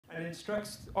and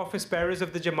instructs office bearers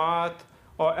of the Jamaat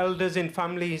or elders in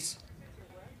families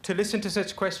to listen to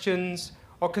such questions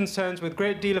or concerns with a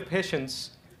great deal of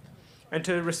patience and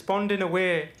to respond in a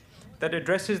way that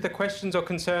addresses the questions or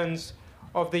concerns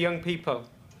of the young people.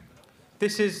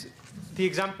 This is the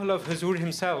example of Hazur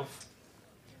himself.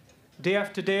 Day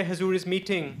after day, Hazur is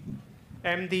meeting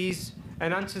MDs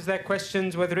and answers their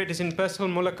questions, whether it is in personal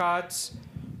mulaqats,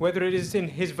 whether it is in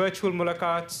his virtual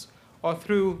mulaqats, or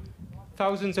through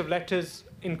thousands of letters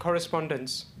in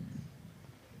correspondence.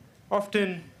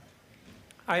 Often,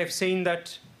 I have seen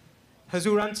that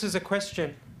Hazur answers a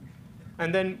question,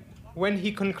 and then when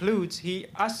he concludes, he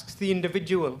asks the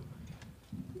individual.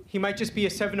 He might just be a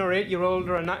 7 or 8 year old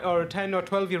or a 10 or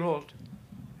 12-year-old,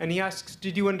 and he asks,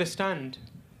 "Did you understand?"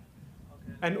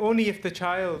 And only if the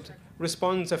child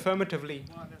responds affirmatively,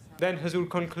 then Hazur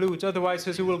concludes. Otherwise,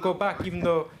 Hazur will go back, even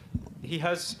though he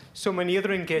has so many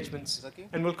other engagements,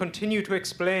 and will continue to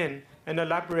explain and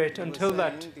elaborate until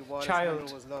that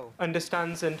child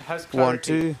understands and has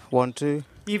clarity. 1 2.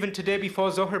 Even today,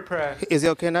 before Zohar prayer, Is it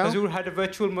okay now? Hazur had a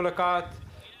virtual mulaqat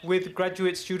with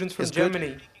graduate students from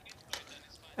Germany.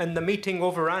 And the meeting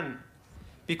overran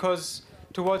because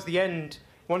towards the end,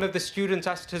 one of the students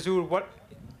asked Hazur what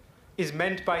is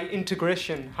meant by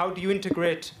integration. How do you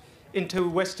integrate into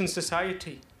Western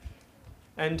society?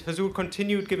 And Hazur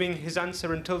continued giving his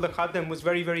answer until the Khadim was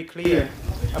very, very clear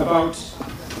about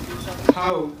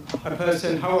how a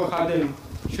Khadim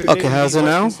should live in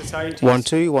Western societies. 1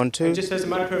 2 1 2. And just as a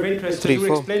matter of interest, 3 Hazur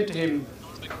 4. explained to him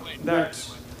that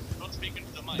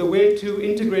the way to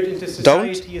integrate into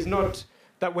society is not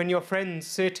that when your friends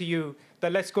say to you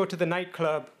that let's go to the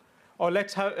nightclub or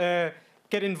let's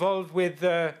get involved with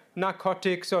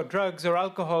narcotics or drugs or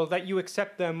alcohol, that you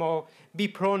accept them or be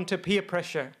prone to peer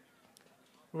pressure.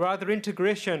 Rather,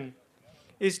 integration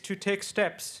is to take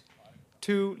steps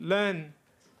to learn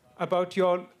about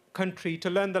your country, to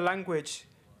learn the language,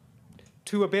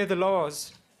 to obey the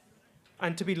laws,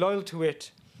 and to be loyal to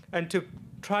it, and to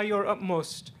try your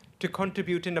utmost to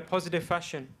contribute in a positive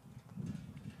fashion.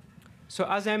 So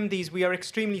as MDs, we are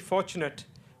extremely fortunate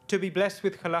to be blessed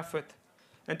with Khilafat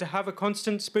and to have a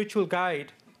constant spiritual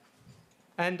guide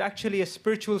and actually a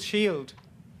spiritual shield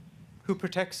who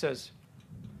protects us.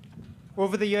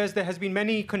 Over the years, there has been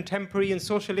many contemporary and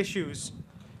social issues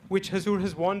which Hazur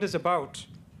has warned us about.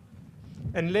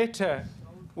 And later,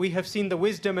 we have seen the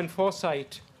wisdom and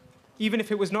foresight, even if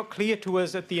it was not clear to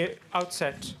us at the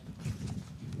outset.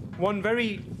 One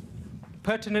very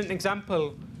pertinent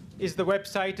example is the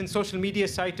website and social media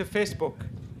site of Facebook,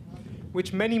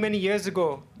 which many, many years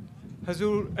ago,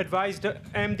 Hazur advised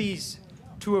MDs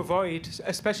to avoid,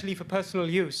 especially for personal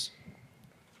use.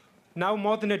 Now,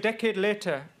 more than a decade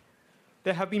later,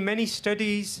 there have been many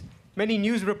studies, many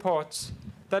news reports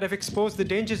that have exposed the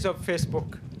dangers of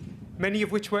Facebook, many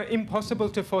of which were impossible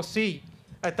to foresee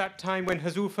at that time when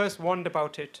Hazur first warned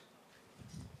about it.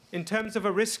 In terms of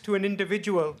a risk to an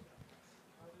individual,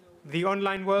 the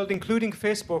online world, including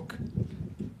Facebook,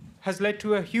 has led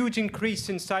to a huge increase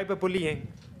in cyberbullying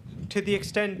to the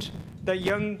extent that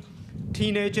young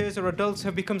teenagers or adults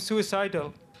have become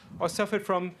suicidal or suffered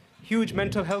from huge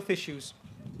mental health issues.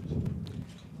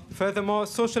 Furthermore,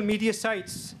 social media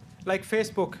sites like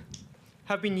Facebook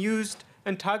have been used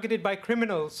and targeted by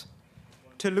criminals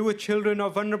to lure children or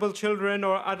vulnerable children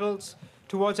or adults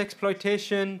towards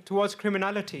exploitation, towards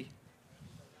criminality.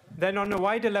 Then on a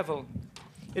wider level,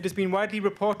 it has been widely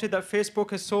reported that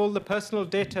Facebook has sold the personal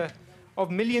data of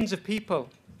millions of people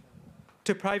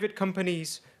to private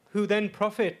companies who then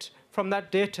profit from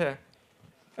that data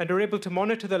and are able to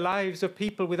monitor the lives of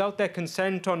people without their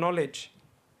consent or knowledge.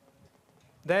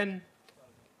 Then,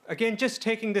 again, just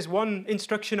taking this one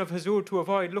instruction of Hazur to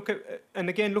avoid, looking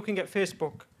at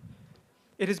Facebook,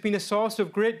 it has been a source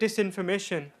of great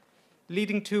disinformation,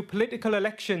 leading to political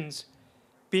elections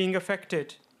being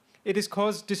affected. It has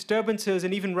caused disturbances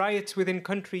and even riots within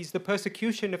countries, the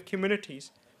persecution of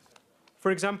communities.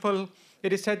 For example,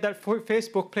 it is said that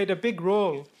Facebook played a big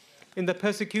role in the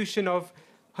persecution of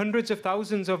hundreds of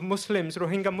thousands of Muslims,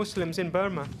 Rohingya Muslims in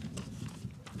Burma.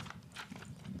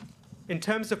 In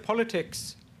terms of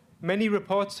politics, many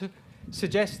reports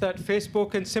suggest that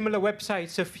Facebook and similar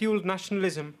websites have fueled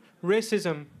nationalism,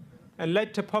 racism, and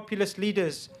led to populist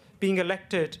leaders being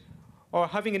elected or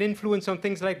having an influence on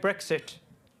things like Brexit.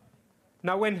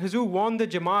 Now, when Hazur warned the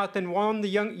Jamaat and warned the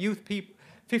young youth people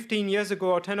 15 years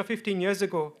ago, or 10 or 15 years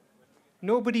ago,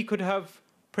 nobody could have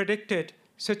predicted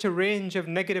such a range of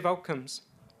negative outcomes.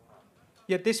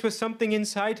 Yet this was something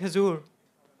inside Hazur,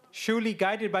 surely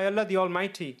guided by Allah the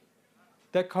Almighty,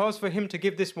 that caused for him to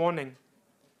give this warning.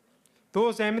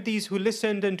 Those Ahmadis who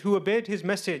listened and who obeyed his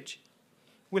message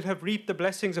will have reaped the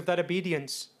blessings of that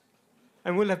obedience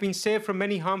and will have been saved from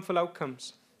many harmful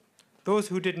outcomes. Those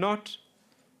who did not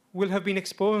will have been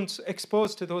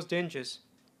exposed to those dangers.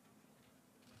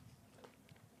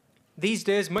 These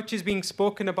days, much is being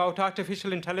spoken about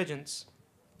artificial intelligence.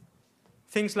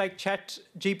 Things like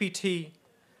ChatGPT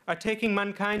are taking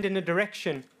mankind in a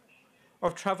direction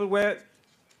of travel where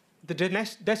the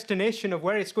destination of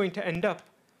where it's going to end up,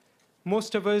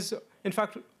 most of us, in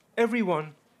fact,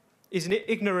 everyone, is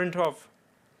ignorant of.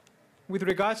 With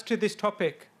regards to this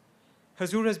topic,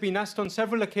 Hazur has been asked on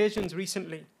several occasions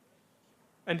recently,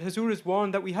 and Hazur has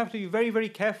warned that we have to be very, very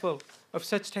careful of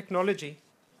such technology.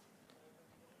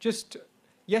 Just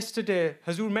yesterday,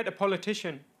 Hazur met a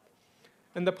politician,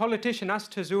 and the politician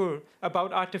asked Hazur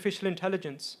about artificial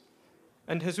intelligence.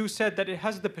 And Hazur said that it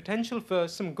has the potential for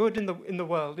some good in the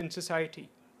world, in society.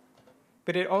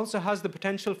 But it also has the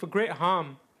potential for great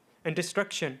harm and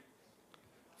destruction.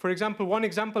 For example, one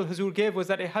example Hazur gave was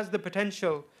that it has the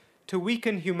potential to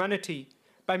weaken humanity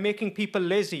by making people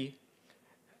lazy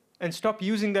and stop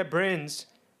using their brains,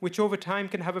 which over time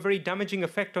can have a very damaging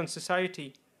effect on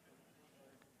society.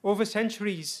 Over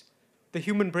centuries, the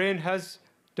human brain has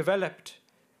developed,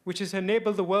 which has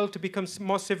enabled the world to become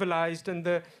more civilized and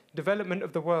the development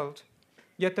of the world.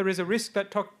 Yet there is a risk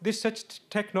that such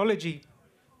technology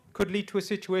could lead to a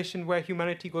situation where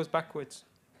humanity goes backwards.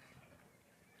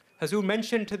 Hazur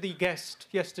mentioned to the guest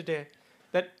yesterday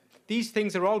that these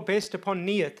things are all based upon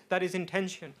niyat, that is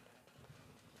intention.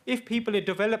 If people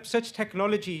develop such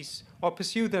technologies or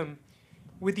pursue them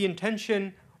with the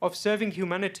intention of serving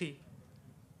humanity,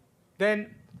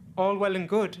 then all well and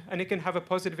good, and it can have a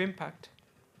positive impact.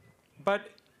 But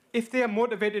if they are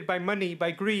motivated by money,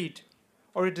 by greed,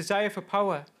 or a desire for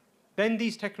power, then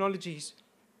these technologies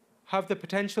have the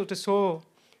potential to sow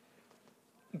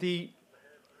the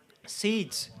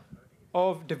seeds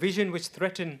of division which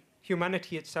threaten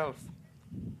humanity itself.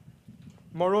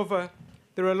 Moreover,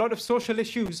 there are a lot of social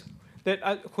issues that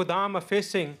Khuddam are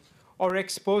facing or are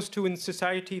exposed to in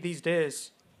society these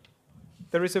days.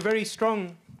 There is a very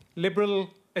strong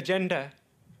liberal agenda.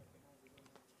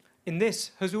 In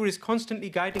this, Hazur is constantly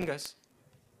guiding us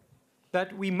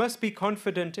that we must be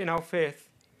confident in our faith,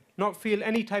 not feel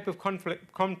any type of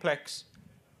complex,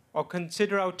 or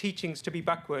consider our teachings to be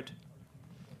backward.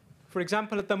 For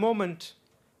example, at the moment,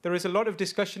 there is a lot of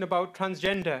discussion about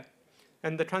transgender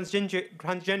and the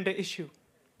transgender issue,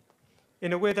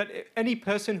 in a way that any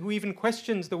person who even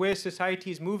questions the way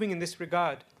society is moving in this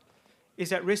regard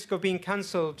is at risk of being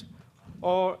cancelled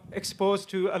or exposed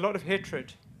to a lot of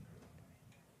hatred.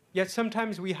 Yet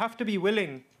sometimes we have to be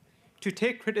willing to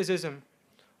take criticism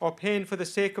or pain for the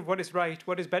sake of what is right,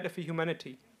 what is better for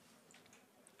humanity.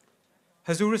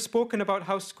 Hazur has spoken about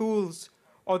how schools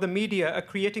or the media are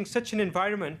creating such an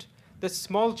environment that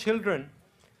small children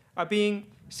are being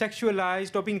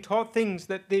sexualized or being taught things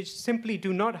that they simply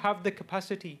do not have the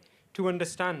capacity to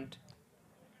understand.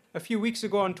 A few weeks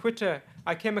ago on Twitter,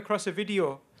 I came across a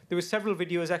video, there were several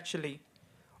videos actually,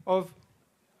 of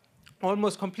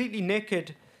almost completely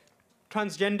naked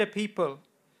transgender people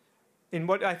in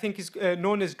what I think is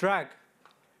known as drag.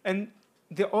 And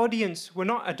the audience were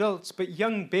not adults, but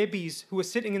young babies who were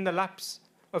sitting in the laps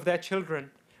of their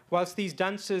children, whilst these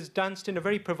dancers danced in a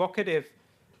very provocative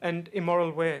and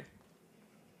immoral way.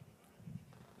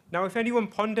 Now, if anyone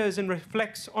ponders and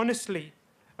reflects honestly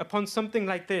upon something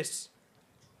like this,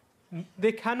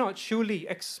 they cannot surely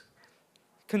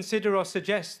consider or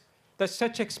suggest that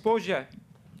such exposure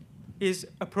is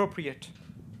appropriate.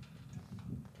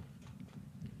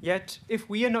 Yet, if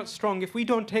we are not strong, if we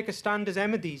don't take a stand as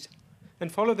Ahmadis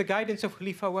and follow the guidance of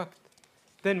Khalifa Waqt,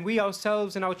 then we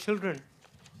ourselves and our children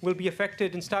will be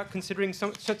affected and start considering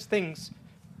such things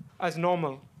as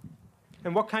normal.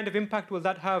 And what kind of impact will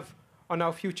that have on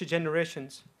our future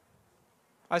generations?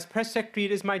 As Press Secretary,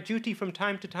 it is my duty from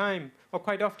time to time, or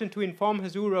quite often, to inform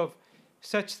Hazur of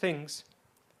such things.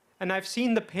 And I've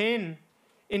seen the pain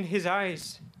in his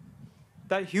eyes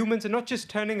that humans are not just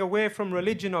turning away from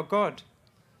religion or God,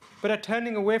 but are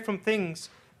turning away from things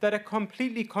that are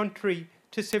completely contrary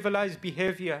to civilized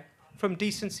behavior, from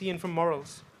decency and from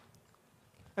morals.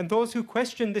 And those who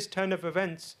question this turn of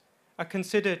events are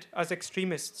considered as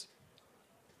extremists.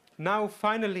 Now,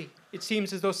 finally, it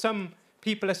seems as though some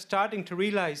people are starting to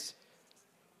realize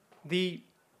the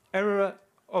error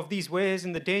of these ways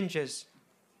and the dangers.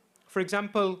 For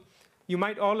example, you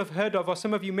might all have heard of, or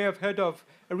some of you may have heard of,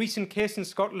 a recent case in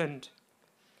Scotland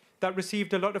that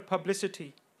received a lot of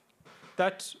publicity,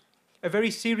 that a very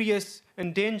serious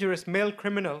and dangerous male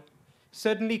criminal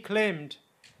suddenly claimed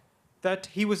that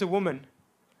he was a woman.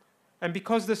 And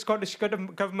because the Scottish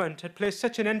government had placed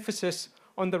such an emphasis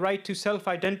on the right to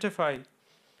self-identify.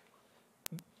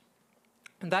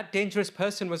 And that dangerous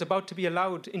person was about to be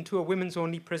allowed into a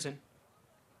women's-only prison.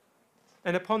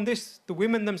 And upon this, the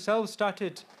women themselves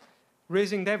started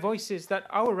raising their voices that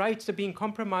our rights are being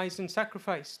compromised and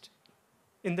sacrificed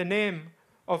in the name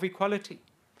of equality.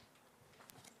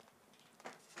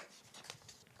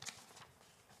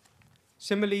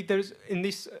 Similarly, in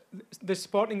the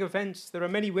sporting events, there are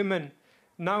many women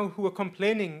now who are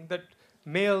complaining that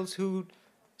males who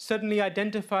suddenly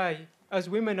identify as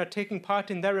women are taking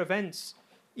part in their events,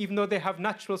 even though they have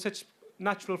such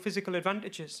natural physical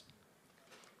advantages.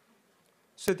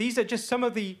 So these are just some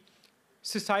of the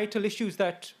societal issues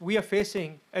that we are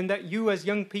facing and that you as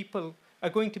young people are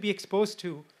going to be exposed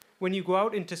to when you go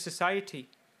out into society.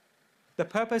 The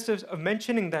purpose of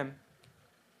mentioning them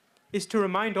is to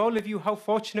remind all of you how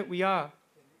fortunate we are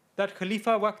that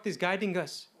Khalifa Waqt is guiding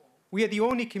us. We are the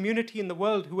only community in the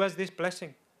world who has this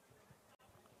blessing.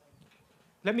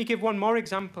 Let me give one more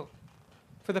example.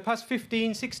 For the past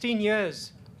 15, 16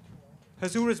 years,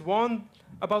 Hazur has warned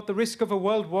about the risk of a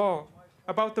world war,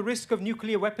 about the risk of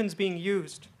nuclear weapons being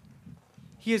used.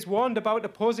 He has warned about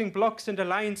opposing blocs and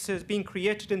alliances being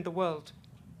created in the world.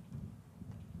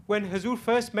 When Hazur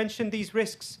first mentioned these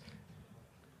risks,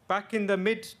 back in the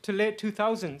mid to late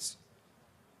 2000s,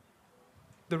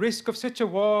 the risk of such a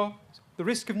war, the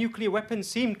risk of nuclear weapons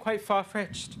seemed quite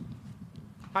far-fetched.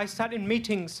 I sat in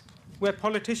meetings where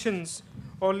politicians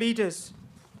or leaders'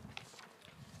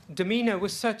 demeanor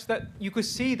was such that you could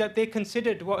see that they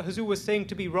considered what Hazur was saying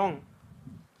to be wrong,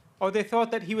 or they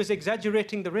thought that he was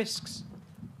exaggerating the risks.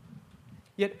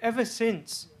 Yet ever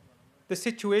since, the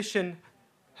situation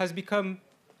has become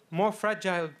more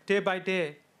fragile day by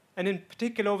day. And in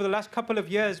particular, over the last couple of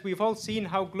years, we've all seen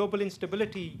how global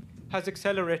instability has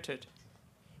accelerated.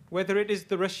 Whether it is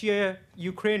the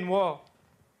Russia-Ukraine war,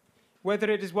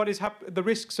 whether it is the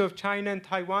risks of China and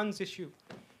Taiwan's issue,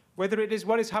 whether it is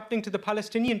what is happening to the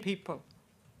Palestinian people,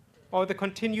 or the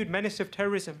continued menace of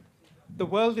terrorism, the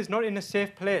world is not in a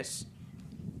safe place.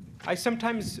 I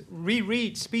sometimes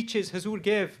reread speeches Hazur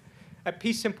gave at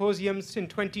peace symposiums in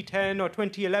 2010 or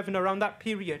 2011, around that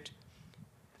period.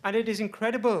 And it is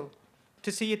incredible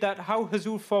to see that how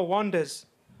Hazur forewarned us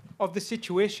of the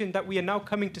situation that we are now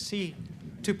coming to see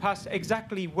to pass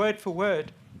exactly word for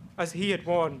word as he had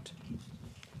warned.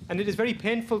 And it is very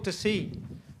painful to see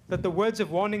that the words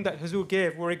of warning that Hazur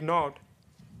gave were ignored.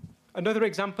 Another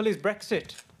example is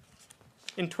Brexit.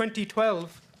 In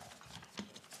 2012,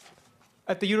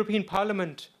 at the European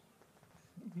Parliament,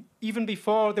 even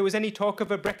before there was any talk of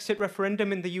a Brexit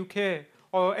referendum in the UK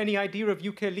or any idea of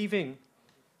UK leaving,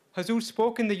 Hazur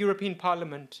spoke in the European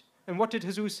Parliament. And what did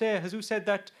Hazur say? Hazur said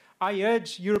that I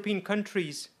urge European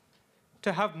countries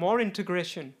to have more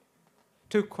integration,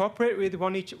 to cooperate with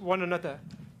one another.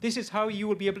 This is how you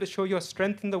will be able to show your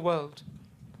strength in the world.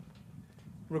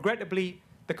 Regrettably,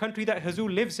 the country that Hazur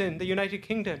lives in, the United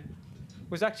Kingdom,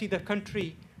 was actually the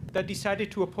country that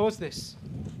decided to oppose this.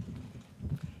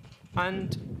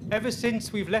 And ever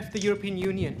since we've left the European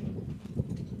Union,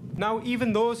 now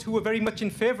even those who were very much in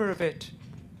favor of it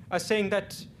are saying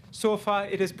that so far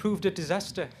it has proved a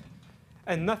disaster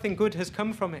and nothing good has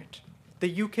come from it.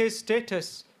 The UK's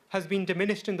status has been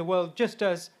diminished in the world, just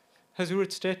as Hazur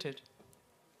had stated.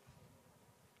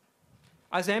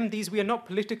 As MDs, we are not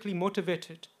politically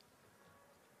motivated,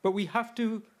 but we have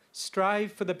to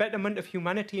strive for the betterment of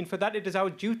humanity, and for that it is our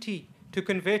duty to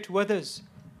convey to others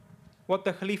what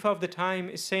the Khalifa of the time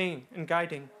is saying and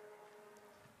guiding.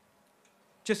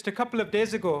 Just a couple of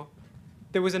days ago,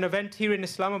 there was an event here in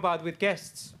Islamabad with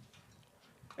guests.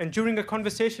 And during a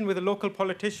conversation with a local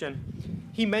politician,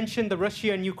 he mentioned the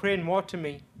Russia and Ukraine war to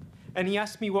me. And he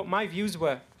asked me what my views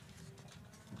were.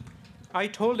 I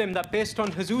told him that based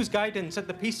on Hazur's guidance at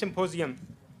the Peace Symposium,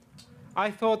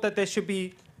 I thought that there should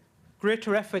be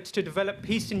greater efforts to develop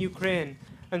peace in Ukraine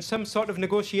and some sort of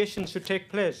negotiations should take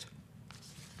place.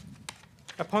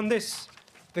 Upon this,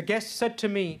 the guest said to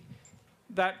me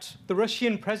that the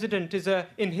Russian president is,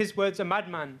 in his words, a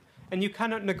madman, and you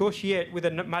cannot negotiate with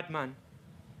a madman.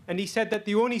 And he said that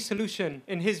the only solution,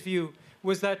 in his view,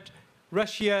 was that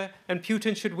Russia and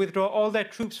Putin should withdraw all their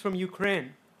troops from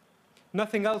Ukraine.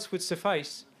 Nothing else would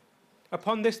suffice.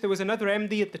 Upon this, there was another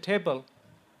MD at the table,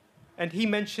 and he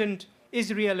mentioned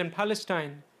Israel and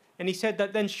Palestine. And he said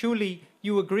that then surely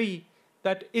you agree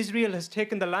that Israel has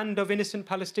taken the land of innocent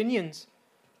Palestinians.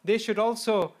 They should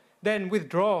also then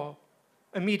withdraw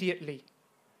immediately.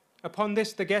 Upon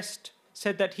this, the guest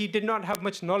said that he did not have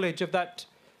much knowledge of that,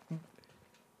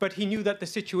 but he knew that the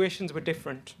situations were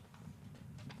different.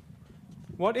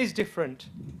 What is different?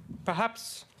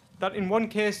 Perhaps that in one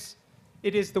case,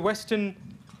 it is the Western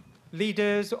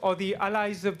leaders or the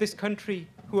allies of this country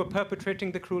who are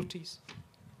perpetrating the cruelties.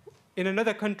 In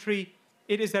another country,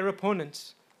 it is their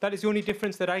opponents. That is the only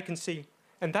difference that I can see.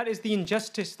 And that is the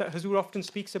injustice that Hazur often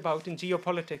speaks about in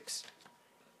geopolitics.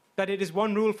 That it is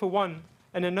one rule for one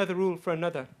and another rule for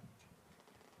another.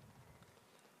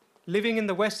 Living in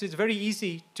the West, it's very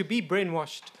easy to be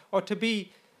brainwashed or to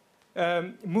be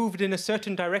moved in a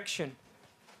certain direction.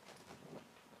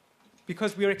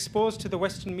 Because we are exposed to the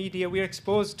Western media, we are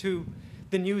exposed to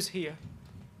the news here.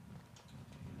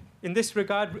 In this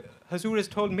regard, Hazur has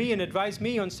told me and advised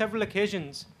me on several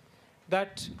occasions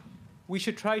that we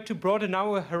should try to broaden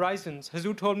our horizons.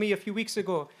 Hazur told me a few weeks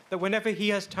ago that whenever he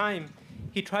has time,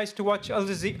 he tries to watch Al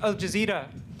Jazeera,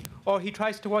 or he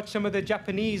tries to watch some of the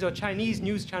Japanese or Chinese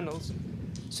news channels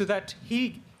so that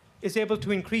he is able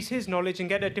to increase his knowledge and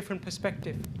get a different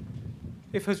perspective.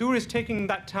 If Hazur is taking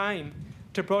that time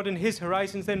to broaden his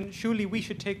horizons, then surely we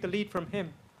should take the lead from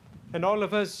him. And all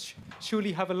of us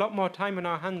surely have a lot more time in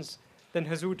our hands than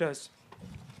Hazur does.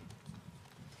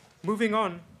 Moving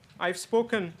on, I've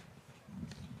spoken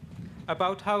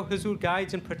about how Hazur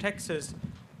guides and protects us.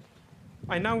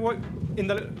 I now, in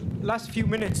the last few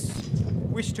minutes,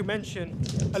 wish to mention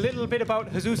a little bit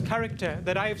about Hazur's character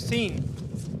that I have seen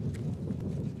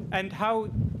and how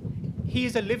he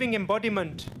is a living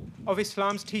embodiment of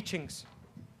Islam's teachings.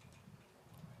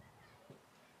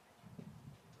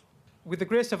 With the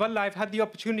grace of Allah, I've had the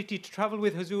opportunity to travel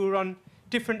with Hazur on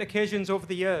different occasions over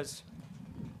the years.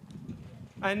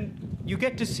 And you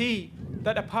get to see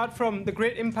that apart from the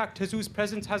great impact Hazur's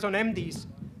presence has on MDs,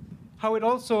 how it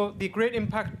also, the great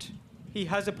impact he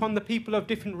has upon the people of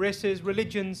different races,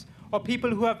 religions, or people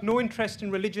who have no interest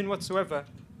in religion whatsoever.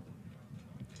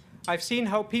 I've seen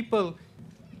how people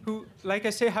who, like I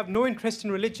say, have no interest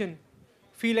in religion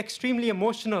feel extremely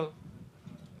emotional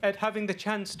at having the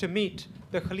chance to meet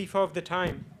the Khalifa of the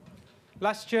time.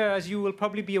 Last year, as you will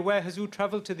probably be aware, Hazur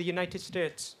traveled to the United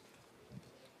States.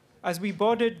 As we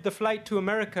boarded the flight to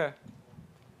America,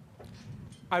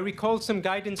 I recalled some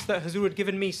guidance that Hazur had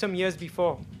given me some years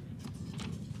before.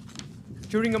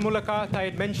 During a mulaqat, I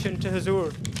had mentioned to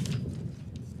Hazur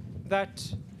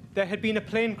that there had been a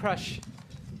plane crash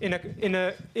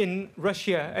in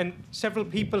Russia and several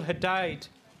people had died.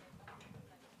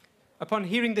 Upon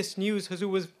hearing this news, Hazur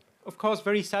was, of course,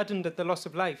 very saddened at the loss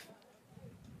of life.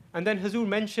 And then Hazur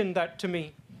mentioned that to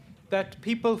me, that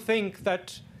people think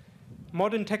that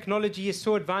modern technology is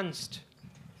so advanced,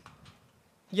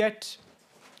 yet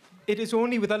it is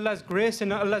only with Allah's grace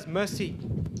and Allah's mercy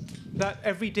that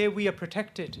every day we are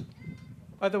protected.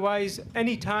 Otherwise,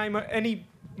 any time or any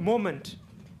moment,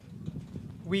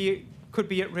 we could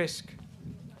be at risk.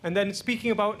 And then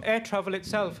speaking about air travel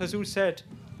itself, Hazur said,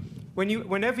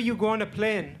 whenever you go on a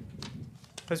plane,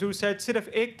 Hazur said, सिर्फ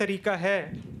एक तरीका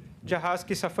है जहाज़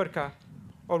के सफ़र का,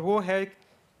 और वो है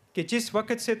कि जिस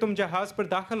वक़्त से तुम जहाज़ पर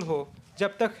दाखिल हो,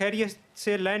 जब तक खैरियत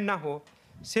से लैंड ना हो,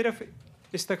 सिर्फ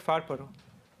इस्तग़फ़ार पढ़ो.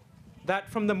 That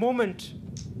from the moment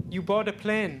you board a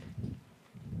plane,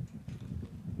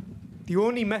 the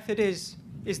only method is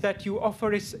that you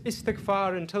offer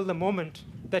istighfar until the moment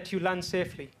that you land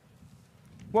safely.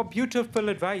 What beautiful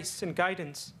advice and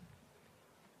guidance,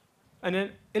 and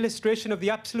an illustration of the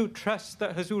absolute trust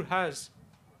that Hazur has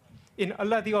in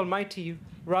Allah the Almighty,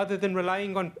 rather than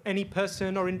relying on any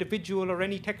person or individual or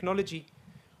any technology,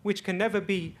 which can never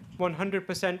be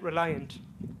 100% reliant.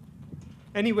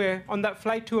 Anyway, on that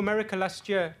flight to America last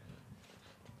year,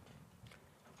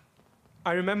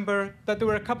 I remember that there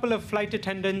were a couple of flight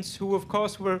attendants who, of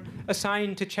course, were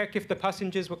assigned to check if the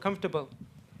passengers were comfortable.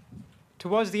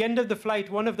 Towards the end of the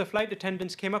flight, one of the flight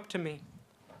attendants came up to me.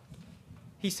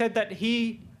 He said that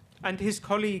he and his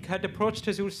colleague had approached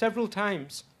Hazur several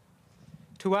times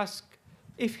to ask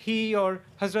if he or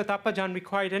Hazrat Appajan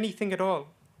required anything at all.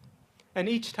 And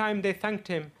each time they thanked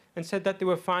him and said that they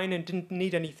were fine and didn't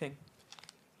need anything.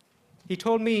 He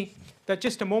told me that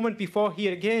just a moment before he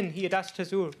had asked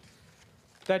Hazur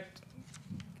that,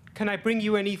 can I bring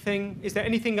you anything? Is there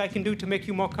anything I can do to make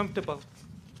you more comfortable?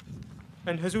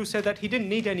 And Hazur said that he didn't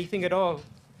need anything at all,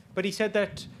 but he said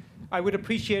that I would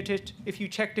appreciate it if you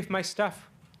checked if my stuff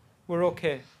were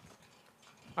okay.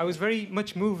 I was very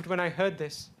much moved when I heard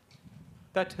this,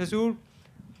 that Hazur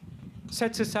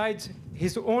sets aside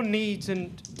his own needs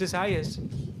and desires,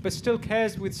 but still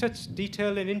cares with such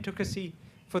detail and intricacy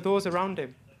for those around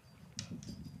him.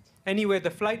 Anyway, the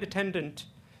flight attendant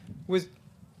was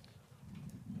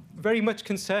very much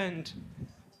concerned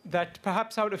that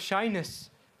perhaps out of shyness,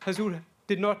 Hazur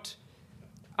did not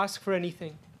ask for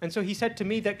anything. And so he said to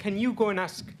me that, can you go and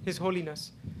ask His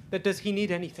Holiness that does he need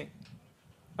anything?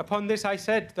 Upon this, I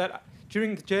said that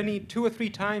during the journey 2 or 3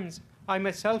 times, I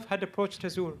myself had approached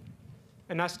Hazur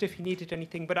and asked if he needed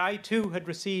anything, but I too had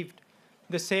received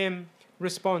the same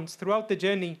response. Throughout the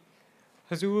journey,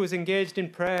 Hazur was engaged in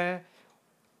prayer,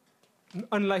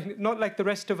 not like the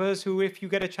rest of us who, if you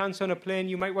get a chance on a plane,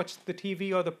 you might watch the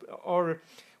TV or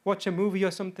watch a movie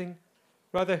or something.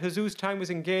 Rather, Hazur's time was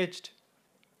engaged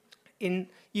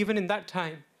even in that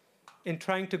time, in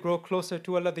trying to grow closer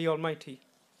to Allah the Almighty.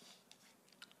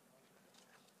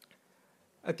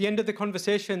 At the end of the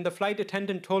conversation, the flight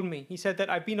attendant told me, he said that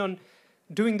I've been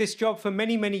doing this job for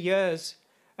many, many years,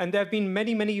 and there have been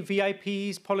many, many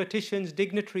VIPs, politicians,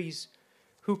 dignitaries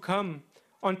who come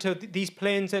onto these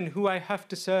planes and who I have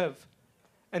to serve.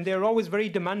 And they're always very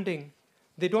demanding.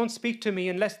 They don't speak to me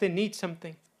unless they need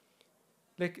something.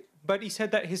 But he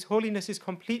said that His Holiness is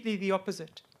completely the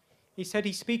opposite. He said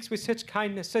he speaks with such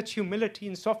kindness, such humility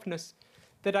and softness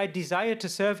that I desire to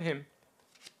serve him.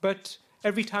 But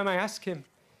every time I ask him,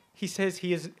 he says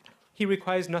he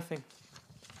requires nothing.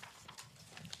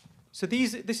 So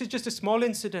this is just a small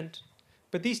incident,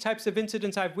 but these types of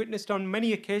incidents I've witnessed on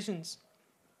many occasions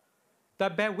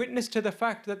that bear witness to the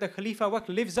fact that the Khalifa Waqt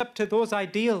lives up to those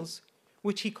ideals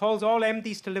which he calls all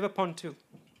MDs to live upon to.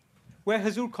 Where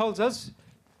Hazur calls us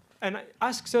and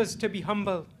asks us to be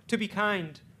humble, to be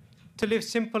kind, to live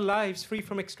simple lives free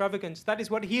from extravagance. That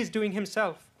is what he is doing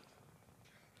himself.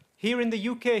 Here in the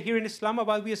UK, here in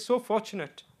Islamabad, we are so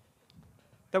fortunate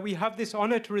that we have this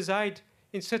honor to reside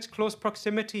in such close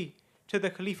proximity to the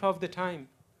Khalifa of the time.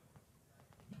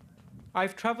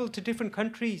 I've traveled to different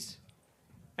countries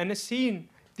and have seen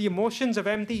the emotions of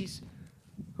MDs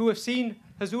who have seen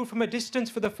Hazur from a distance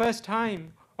for the first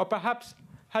time, or perhaps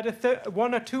had a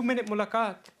 1 or 2 minute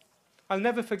mulaqat. I'll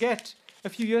never forget, a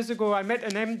few years ago, I met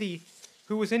an MD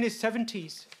who was in his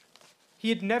 70s. He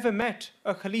had never met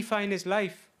a Khalifa in his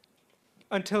life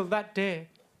until that day.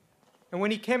 And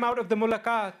when he came out of the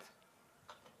mulaqat,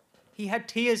 he had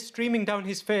tears streaming down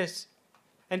his face.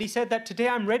 And he said that, today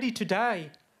I'm ready to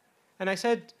die. And I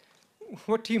said,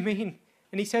 what do you mean?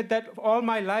 And he said that all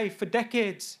my life, for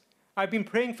decades, I've been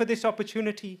praying for this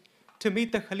opportunity to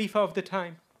meet the Khalifa of the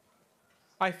time.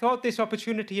 I thought this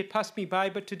opportunity had passed me by,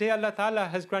 but today Allah Ta'ala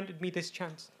has granted me this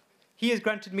chance. He has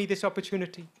granted me this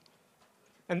opportunity.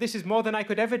 And this is more than I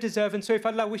could ever deserve, and so if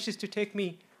Allah wishes to take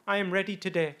me, I am ready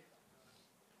today.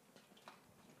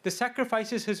 The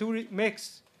sacrifices Hazur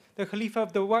makes, the Khalifa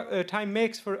of the time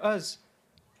makes for us,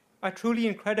 are truly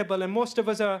incredible, and most of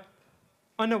us are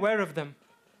unaware of them.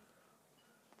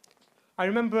 I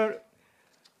remember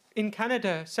in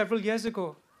Canada several years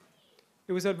ago,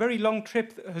 it was a very long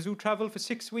trip. Hazur traveled for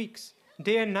 6 weeks.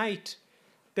 Day and night,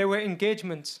 there were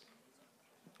engagements,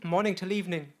 morning till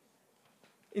evening.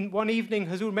 In one evening,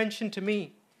 Hazur mentioned to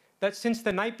me that since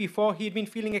the night before, he had been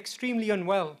feeling extremely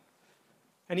unwell.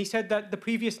 And he said that the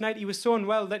previous night he was so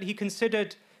unwell that he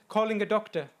considered calling a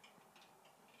doctor.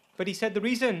 But he said the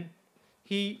reason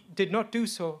he did not do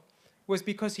so was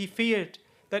because he feared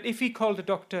that if he called a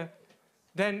doctor,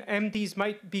 then MDs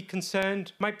might be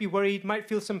concerned, might be worried, might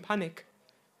feel some panic.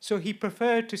 So he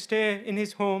preferred to stay in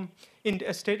his home in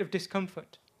a state of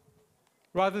discomfort,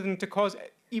 rather than to cause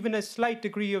even a slight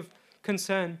degree of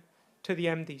concern to the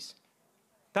MDs.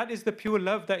 That is the pure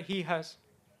love that he has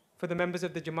for the members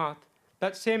of the Jamaat.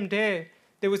 That same day,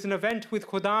 there was an event with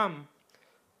Khuddam,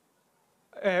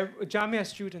 Jamia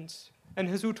students, and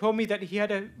Hazur told me that he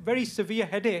had a very severe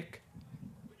headache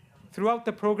throughout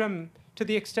the program, to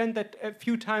the extent that a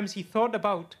few times he thought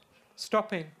about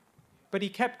stopping, but he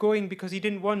kept going because he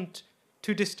didn't want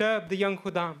to disturb the young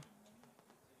Khuddam.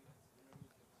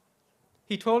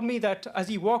 He told me that as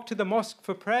he walked to the mosque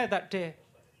for prayer that day,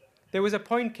 there was a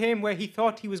point came where he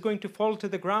thought he was going to fall to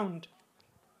the ground.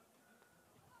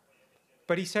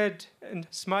 But he said, and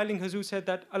smiling, Hazur said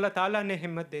that Allah Ta'ala ne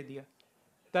himmat de diya,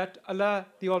 that Allah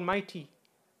the Almighty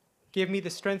gave me the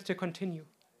strength to continue.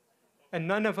 And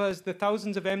none of us, the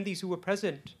thousands of MDs who were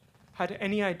present, had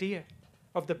any idea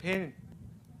of the pain.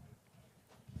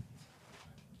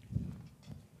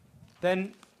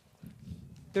 Then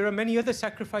there are many other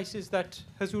sacrifices that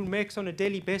Hazur makes on a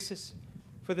daily basis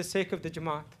for the sake of the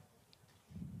Jamaat.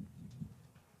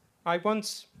 I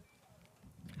once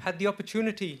had the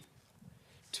opportunity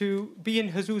to be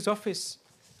in Hazur's office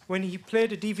when he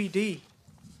played a DVD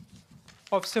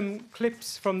of some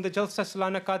clips from the Jalsa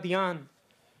Salana Qadian,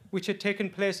 which had taken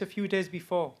place a few days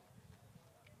before.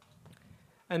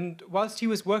 And whilst he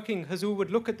was working, Hazur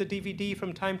would look at the DVD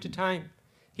from time to time.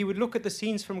 He would look at the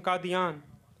scenes from Qadian.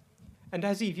 And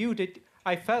as he viewed it,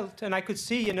 I felt and I could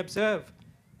see and observe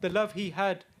the love he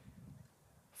had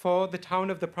for the town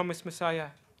of the Promised Messiah.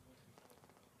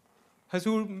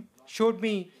 Hazur showed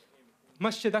me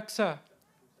Masjid Aqsa,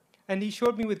 And he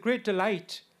showed me with great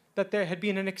delight that there had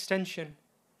been an extension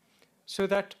so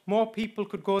that more people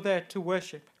could go there to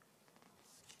worship.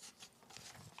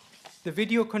 The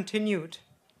video continued,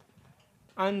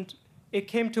 and it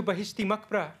came to Bahishti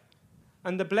Maqbara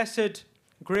and the blessed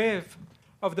grave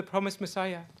of the promised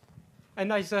Messiah.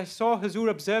 And as I saw Hazur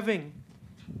observing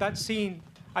that scene,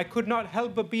 I could not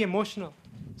help but be emotional,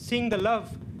 seeing the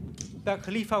love that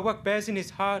Khalifa Waqt bears in his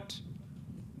heart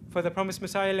for the promised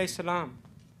Messiah alayhi salam.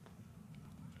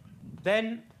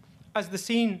 Then, as the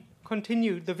scene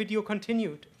continued, the video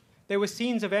continued, there were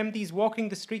scenes of MDs walking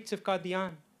the streets of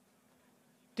Qadian.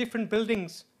 Different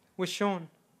buildings were shown.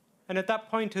 And at that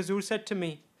point, Hazur said to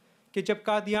me, कि जब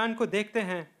कादियान को देखते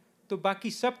हैं, तो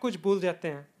बाकी सब कुछ भूल जाते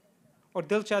हैं, और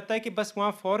दिल चाहता है कि बस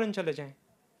वहाँ फौरन चले जाएं.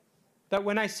 That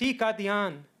when I see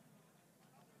Qadian,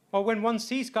 or when one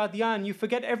sees Qadian, you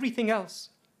forget everything else,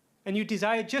 and you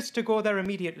desire just to go there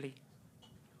immediately.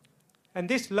 And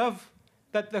this love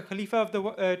that the Khalifa of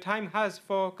the time has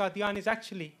for Qadian is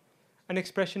actually an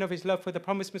expression of his love for the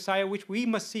promised Messiah, which we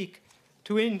must seek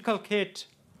to inculcate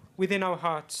within our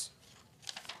hearts.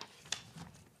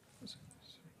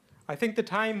 I think the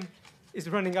time is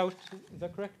running out. Is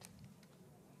that correct?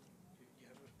 You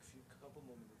have a couple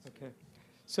more minutes. Okay.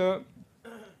 So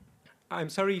I'm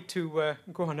sorry to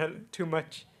go on too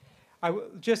much. I will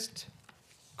just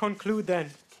conclude then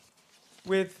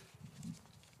with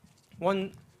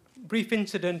one brief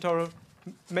incident or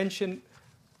mention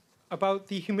about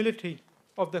the humility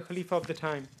of the Khalifa of the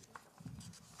time.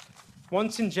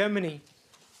 Once in Germany,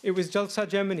 it was Jalsa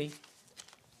Germany,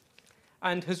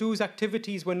 and Hazur's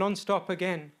activities were non-stop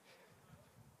again.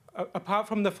 Apart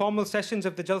from the formal sessions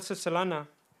of the Jalsa Salana,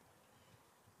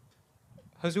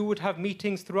 Hazur would have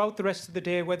meetings throughout the rest of the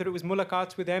day, whether it was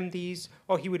mulaqats with MDs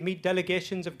or he would meet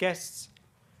delegations of guests.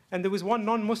 And there was one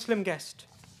non-Muslim guest.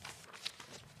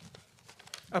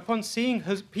 Upon seeing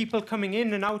people coming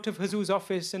in and out of Hazur's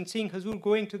office and seeing Hazur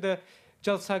going to the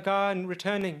Jalsa Gah and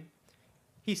returning,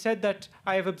 he said that,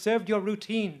 I have observed your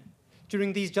routine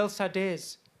during these Jalsa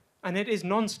days, and it is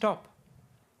non-stop.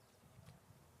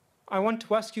 I want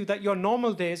to ask you that your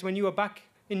normal days when you are back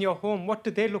in your home, what do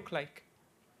they look like?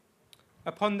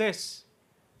 Upon this,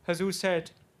 Hazur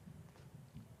said,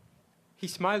 he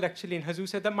smiled actually, and Hazur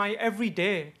said that my every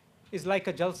day is like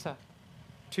a Jalsa.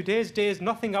 Today's day is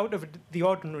nothing out of the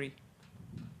ordinary.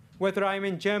 Whether I'm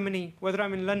in Germany, whether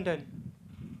I'm in London,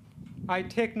 I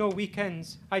take no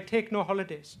weekends, I take no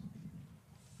holidays.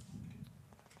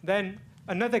 Then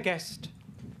another guest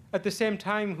at the same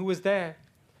time who was there,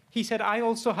 he said, I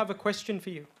also have a question for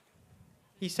you.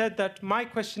 He said that my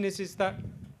question is that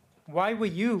why were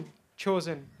you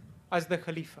chosen as the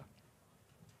Khalifa?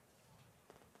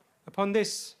 Upon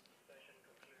this,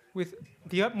 with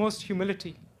the utmost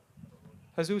humility,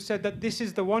 Hazur said that this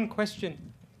is the one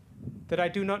question that I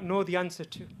do not know the answer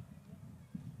to.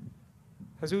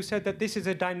 Hazur said that this is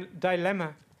a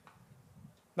dilemma.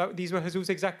 These were Hazur's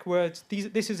exact words.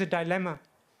 This is a dilemma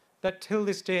that till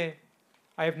this day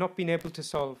I have not been able to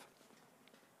solve.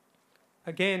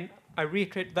 Again, I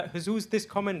reiterate that Hazur's this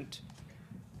comment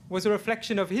was a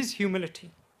reflection of his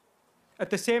humility. At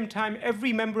the same time,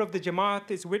 every member of the Jamaat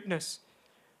is witness,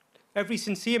 every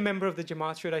sincere member of the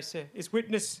Jamaat, should I say, is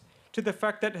witness to the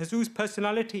fact that Hazur's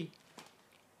personality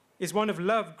is one of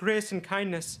love, grace, and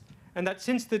kindness, and that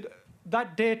since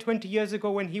that day 20 years ago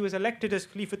when he was elected as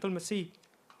Khalifatul Masih,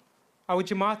 our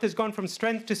Jamaat has gone from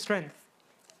strength to strength.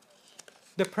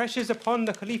 The pressures upon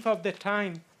the Khalifa of that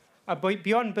time are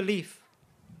beyond belief.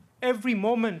 Every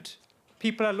moment,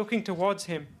 people are looking towards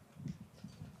him.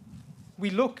 We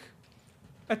look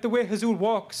at the way Hazur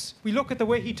walks. We look at the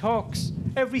way he talks.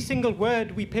 Every single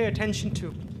word we pay attention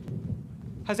to.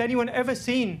 Has anyone ever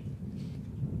seen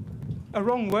a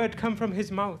wrong word come from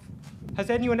his mouth? Has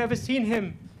anyone ever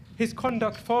seen his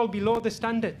conduct fall below the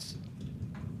standards?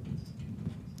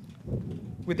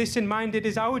 With this in mind, it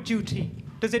is our duty,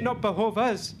 does it not behove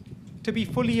us, to be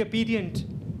fully obedient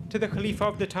to the Khalifa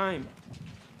of the time,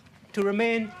 to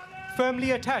remain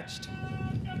firmly attached.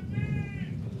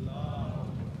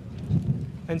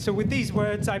 And so with these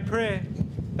words, I pray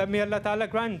that may Allah Ta'ala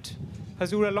grant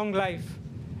Hazur a long life,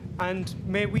 and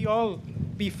may we all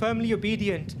be firmly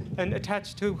obedient and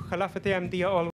attached to Khilafat Ahmadiyya always.